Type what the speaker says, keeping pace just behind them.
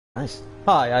Nice.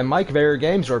 Hi, I'm Mike of Area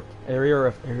Games, or Area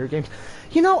of Area Games.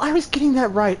 You know, I was getting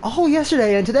that right all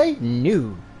yesterday, and today,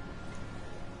 no.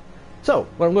 So,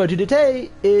 what I'm going to do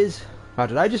today is... Wow,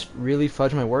 did I just really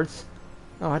fudge my words?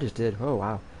 Oh, I just did. Oh,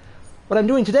 wow. What I'm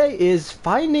doing today is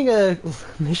finding a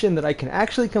mission that I can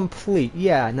actually complete.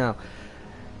 Yeah, no.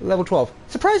 Level 12.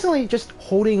 Surprisingly, just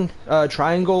holding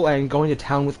triangle and going to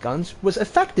town with guns was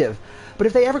effective. But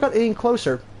if they ever got any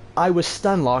closer, I was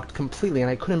stun locked completely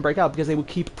and I couldn't break out because they would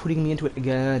keep putting me into it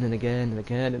again and again and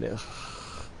again and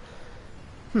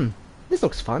this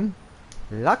looks fun.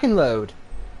 Lock and load.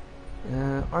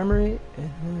 Armory.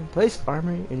 Place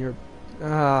armory in your...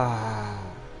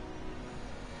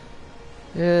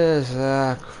 Yes,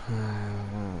 I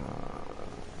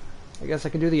guess I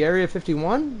can do the Area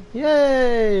 51?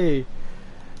 Yay!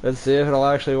 Let's see if it'll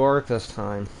actually work this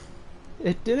time.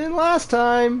 It didn't last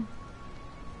time!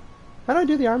 How do I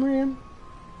do the armory in?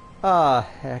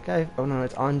 Heck, oh no,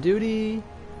 it's on duty.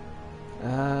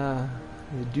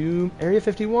 Do Area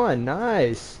 51,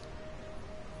 nice.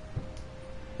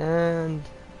 And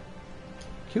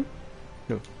Q?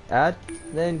 No, add,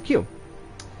 then Q.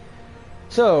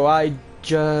 So I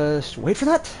just wait for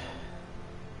that.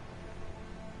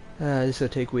 This will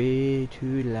take way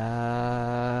too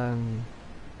long.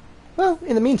 Well,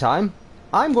 in the meantime,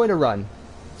 I'm going to run.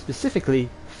 Specifically,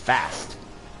 fast.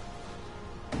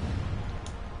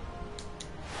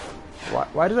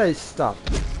 Why did I stop?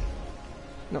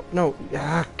 No.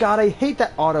 God, I hate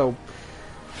that auto.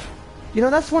 You know,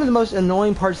 that's one of the most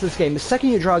annoying parts of this game. The second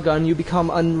you draw a gun, you become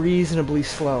unreasonably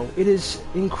slow. It is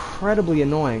incredibly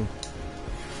annoying.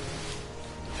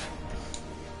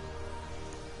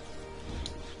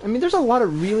 I mean, there's a lot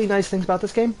of really nice things about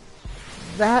this game.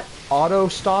 That auto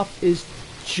stop is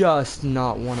just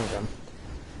not one of them.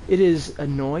 It is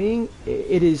annoying,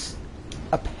 it is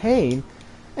a pain,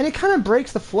 and it kind of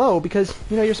breaks the flow because,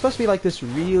 you know, you're supposed to be like this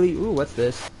really... Ooh, what's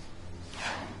this?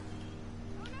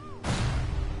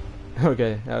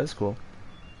 Okay, that was cool.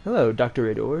 Hello, Dr.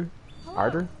 Rador.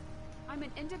 Ardor? I'm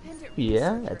an independent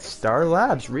Yeah, researcher. at Star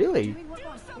Labs, really? Doing work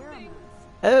on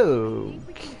pheromones.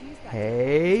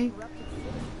 Okay. But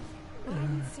I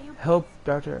need samples. Help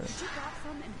Dr. Could you grab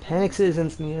some and Panic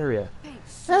citizens in the area.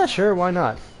 thanks. Yeah, sure, why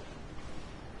not?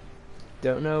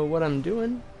 Don't know what I'm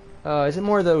doing. Is it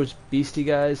more of those beastie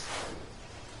guys?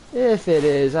 If it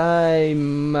is, I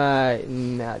might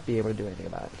not be able to do anything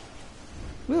about it.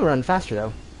 We'll run faster,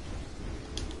 though.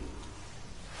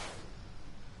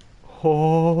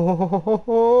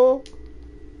 Ho!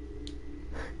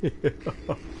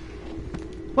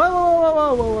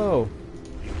 Whoa!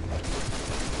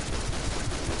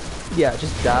 Yeah,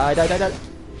 just die.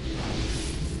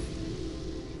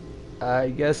 I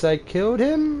guess I killed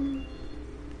him.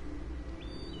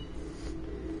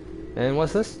 And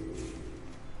what's this?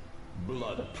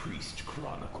 Blood Priest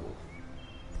Chronicle.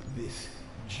 This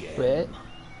gem Wait.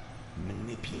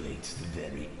 manipulates the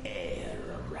very air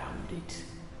around it,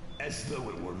 as though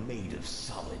it were made of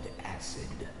solid acid.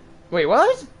 Wait,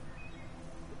 what?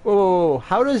 Whoa,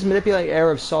 how does manipulate air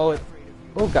of solid...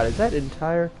 Oh god, is that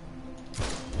entire...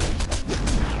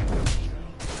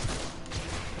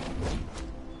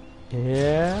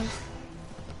 Yeah?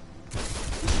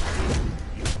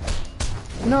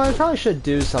 No, I probably should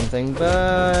do something,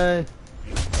 but...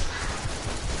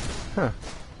 Huh.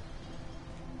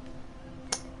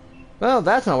 Well,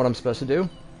 that's not what I'm supposed to do.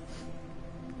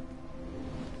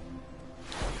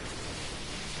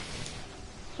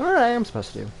 What I am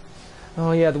supposed to do.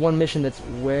 Oh yeah, the one mission that's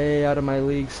way out of my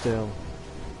league still.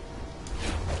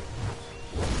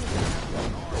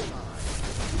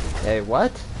 Hey,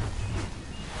 what?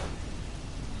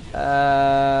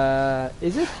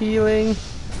 Is it healing?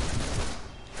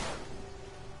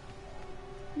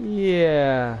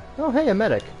 Yeah. Oh, hey, a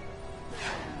medic.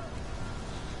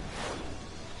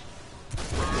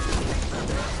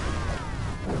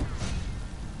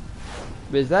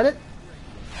 Is that it?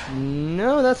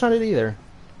 No, that's not it either.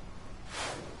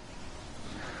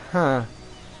 Huh.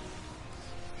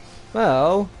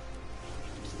 Well,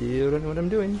 still don't know what I'm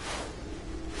doing.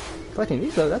 Collecting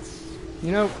these though, that's,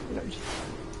 you know just...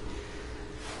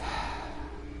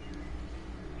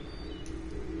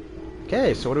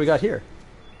 Okay, so what do we got here?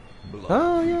 Blood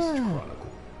Oh, Priest yeah.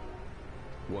 Chronicle.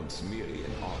 Once merely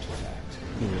an artifact,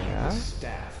 Yeah. the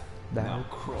staff now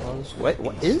crawls Wait,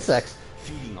 with what insects?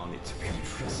 feeding on its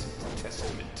putrescent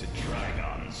testament to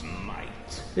Trigon's might.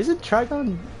 Isn't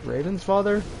Trigon Raven's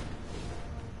father?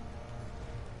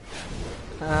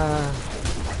 Huh.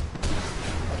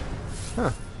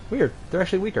 Weird. They're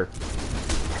actually weaker.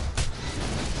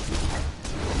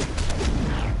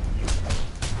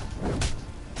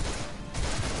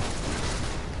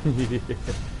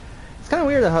 It's kind of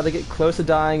weird how they get close to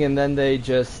dying and then they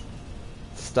just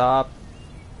stop.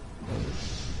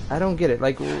 I don't get it.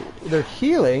 Like, they're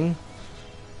healing,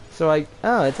 so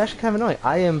oh, it's actually kind of annoying.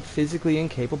 I am physically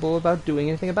incapable about doing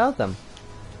anything about them.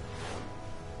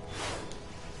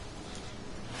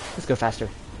 Let's go faster.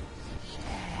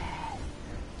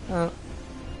 Yeah.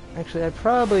 Actually, I'd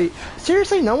probably...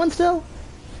 Seriously, no one still?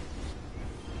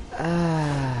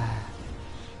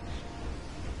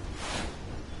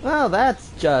 Well,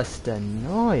 that's just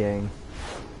annoying.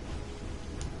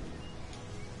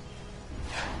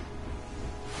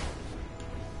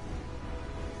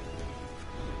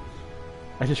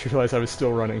 I just realized I was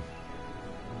still running.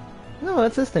 No,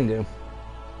 what's this thing do?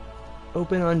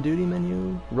 Open on duty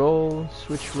menu, roll,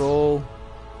 switch roll.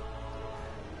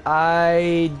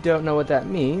 I don't know what that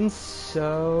means,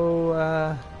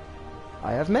 so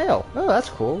I have mail. Oh, that's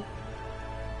cool.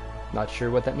 Not sure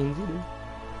what that means either.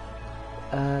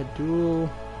 Dual.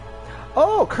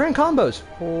 Oh, current combos.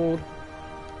 Hold,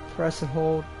 press and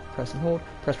hold, press and hold,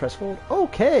 press, press, hold.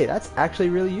 Okay, that's actually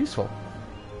really useful.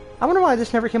 I wonder why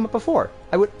this never came up before.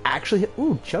 I would actually hit...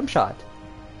 Ooh, jump shot.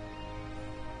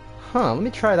 Huh, let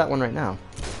me try that one right now.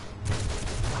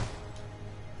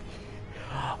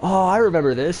 Oh, I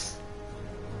remember this.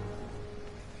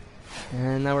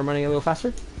 And now we're running a little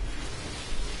faster.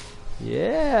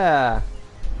 Yeah.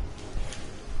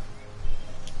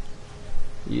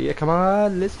 Yeah, come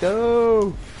on, let's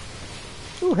go.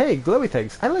 Ooh, hey, glowy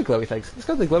things. I like glowy things. Let's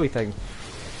go to the glowy thing.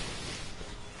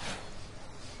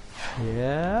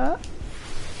 Yeah.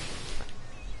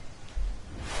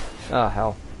 Oh,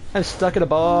 hell. I'm stuck in a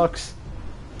box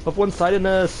of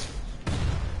one-sidedness.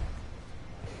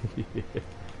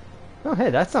 Oh,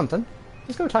 hey, that's something.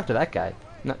 Let's go talk to that guy.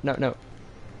 No, no, no.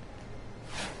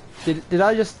 Did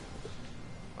I just...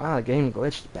 Wow, the game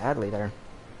glitched badly there.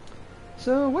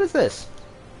 So, what is this?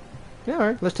 Yeah,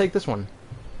 alright, let's take this one.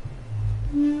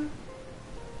 Yeah.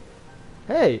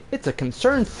 Hey, it's a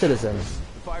concerned citizen.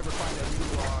 If I ever find out who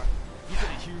you are, you're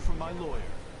gonna hear from my lawyer.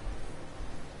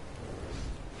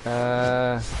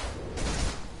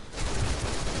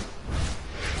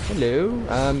 Hello.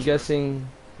 I'm guessing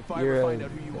If I ever find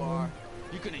out who you are,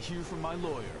 you're gonna hear from my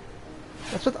lawyer.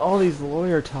 What's with all these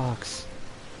lawyer talks?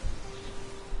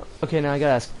 Okay, now I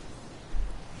gotta ask.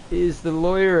 Is the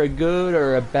lawyer a good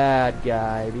or a bad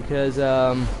guy? Because,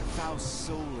 Foul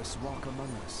soulless walk among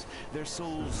us, their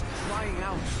souls crying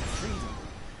out for freedom.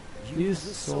 Use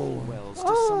the soul wells to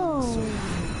summon the soul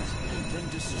winds, then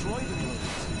destroy the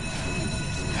worlds.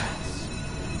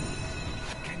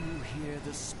 Can you hear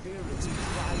the spirits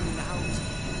crying out?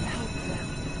 Help them.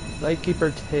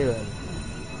 Lightkeeper Taylor.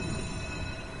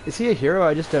 Is he a hero?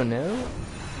 I just don't know.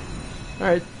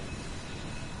 Alright.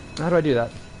 How do I do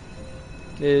that?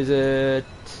 Is it...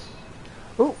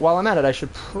 Oh, while I'm at it, I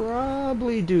should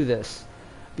probably do this.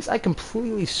 Because I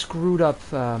completely screwed up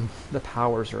the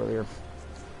powers earlier.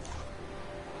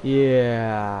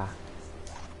 Yeah.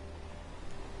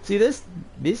 See this?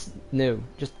 This? No.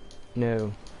 Just...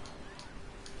 no.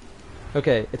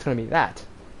 Okay, it's gonna be that.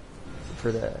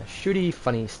 For the shooty,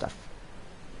 funny stuff.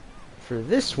 For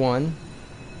this one...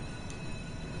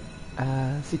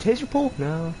 see, taser pull?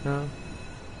 No, no.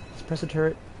 Suppressor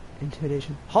turret.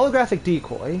 Intimidation. Holographic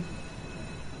decoy.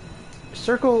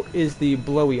 Circle is the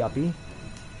blowy uppy.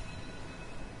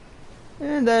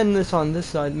 And then this on this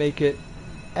side, make it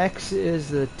X is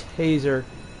the taser.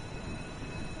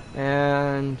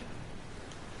 And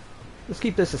let's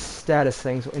keep this a status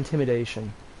thing, so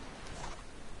intimidation.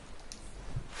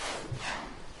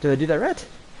 Did I do that right?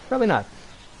 Probably not.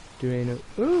 Do I know?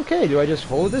 Okay, do I just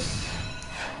hold this?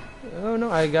 Oh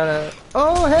no, I gotta...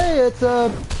 Oh hey, it's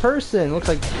a person! Looks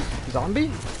like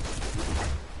zombie?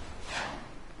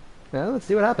 Well, let's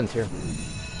see what happens here.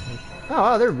 Oh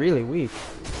wow, they're really weak.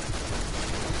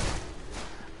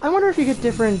 I wonder if you get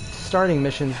different starting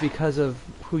missions because of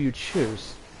who you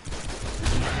choose.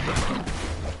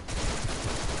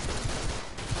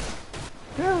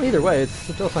 Well, either way, it's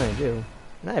still something to do.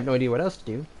 And I have no idea what else to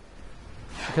do.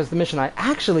 Because the mission I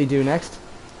actually do next...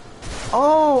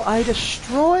 Oh, I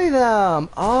destroy them!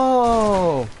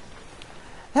 Oh!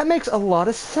 That makes a lot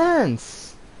of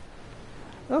sense!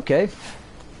 Okay.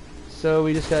 So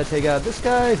we just gotta take out this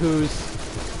guy who's...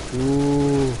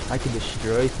 Ooh, I can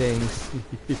destroy things.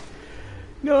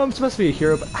 No, I'm supposed to be a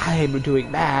hero, but I'm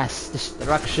doing mass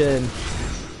destruction.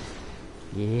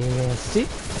 Yeah, see? I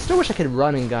still wish I could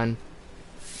run and gun.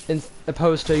 As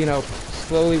opposed to, you know,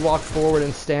 slowly walk forward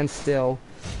and stand still.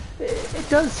 It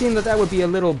does seem that that would be a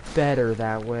little better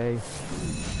that way.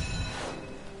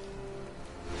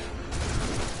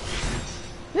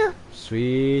 Yeah,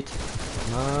 sweet.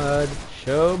 Mud,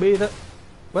 show me the...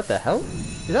 What the hell?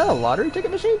 Is that a lottery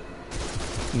ticket machine?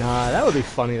 Nah, that would be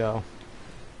funny though.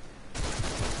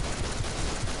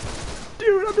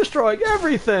 Dude, I'm destroying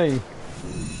everything!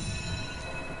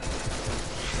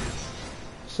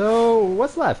 So,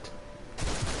 what's left?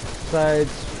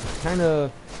 Besides,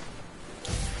 kinda...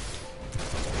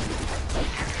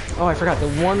 Oh, I forgot, the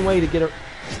one way to get a...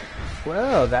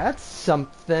 Well, that's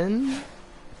something.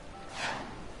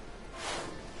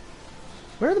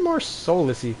 Where are the more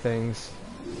soulless-y things?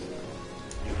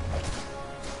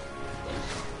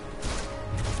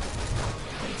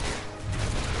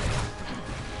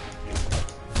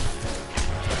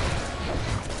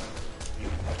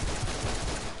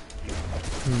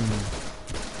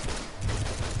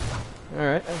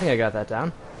 Alright, I think I got that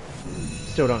down.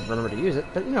 Still don't remember to use it,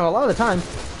 but you know, a lot of the time,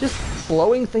 just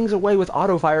blowing things away with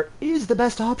auto fire is the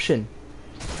best option.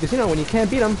 Because you know, when you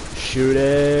can't beat them, shoot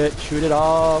it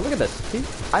all. Look at this. See?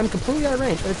 I'm completely out of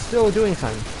range, and it's still doing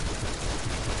something.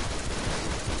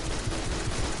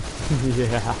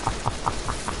 Yeah.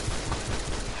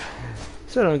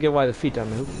 Still don't get why the feet don't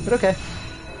move, but okay.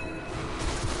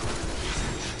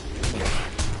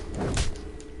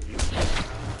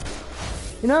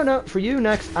 You know, no, for you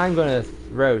next, I'm gonna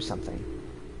throw something.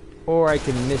 Or I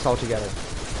can miss altogether.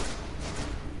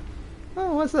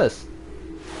 Oh, what's this?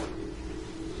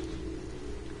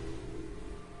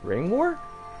 Ring War?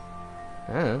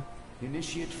 I don't know.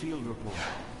 Initiate field report.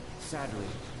 Sadly,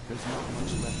 there's not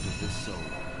much left of this soul,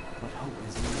 but hope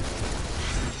is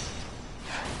left.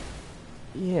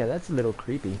 Yeah, that's a little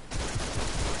creepy.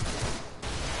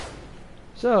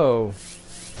 So,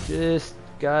 just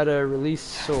gotta release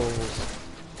souls.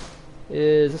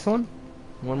 Is this one?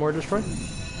 One more destroy?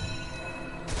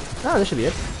 Oh, this should be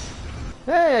it.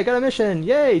 Hey, I got a mission!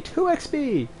 Yay! 2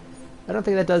 XP! I don't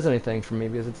think that does anything for me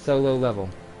because it's so low level.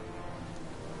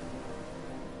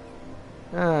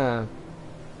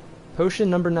 Potion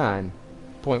number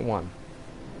 9.1.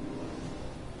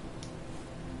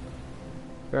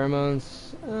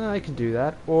 Pheromones, I could do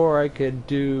that. Or I could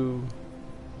do...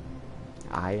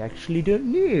 I actually don't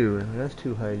know. That's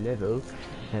too high level.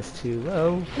 That's too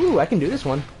low. Ooh, I can do this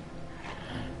one.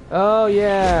 Oh,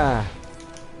 yeah.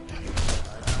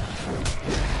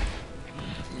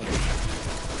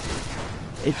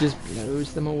 It just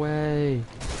blows them away.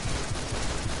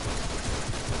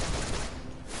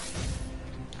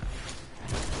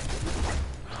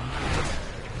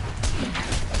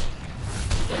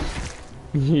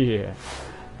 Yeah.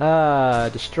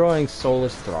 Destroying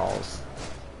soulless thralls.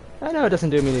 I know it doesn't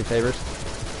do me any favors.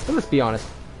 But let's be honest.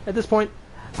 At this point,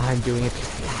 I'm doing it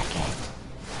because I like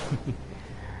it.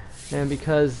 And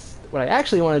because what I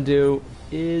actually want to do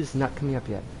is not coming up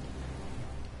yet.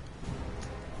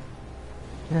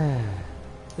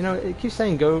 You know, it keeps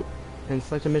saying go and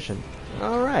select a mission.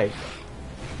 Alright.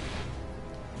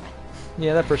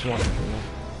 Yeah, that person wants something.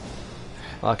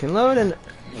 Lock and load and...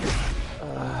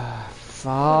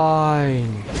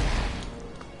 fine.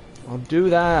 I'll do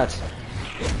that.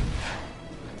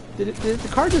 Did the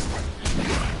car just...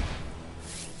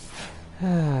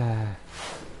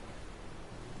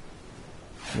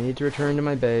 Need to return to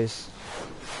my base.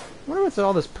 I wonder what's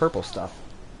all this purple stuff.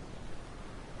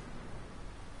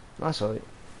 Also, I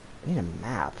need a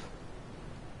map.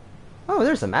 Oh,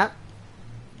 there's a map.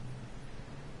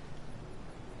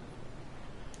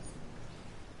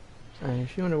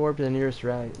 If you want to warp to the nearest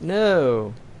rally.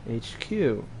 No!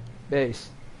 HQ. Base.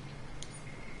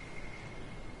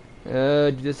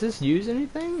 Does this use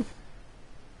anything?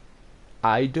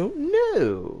 I don't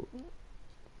know.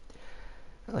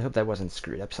 Well, I hope that wasn't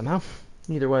screwed up somehow.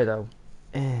 Either way, though.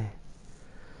 I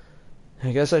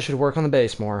guess I should work on the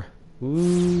base more.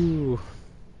 Ooh.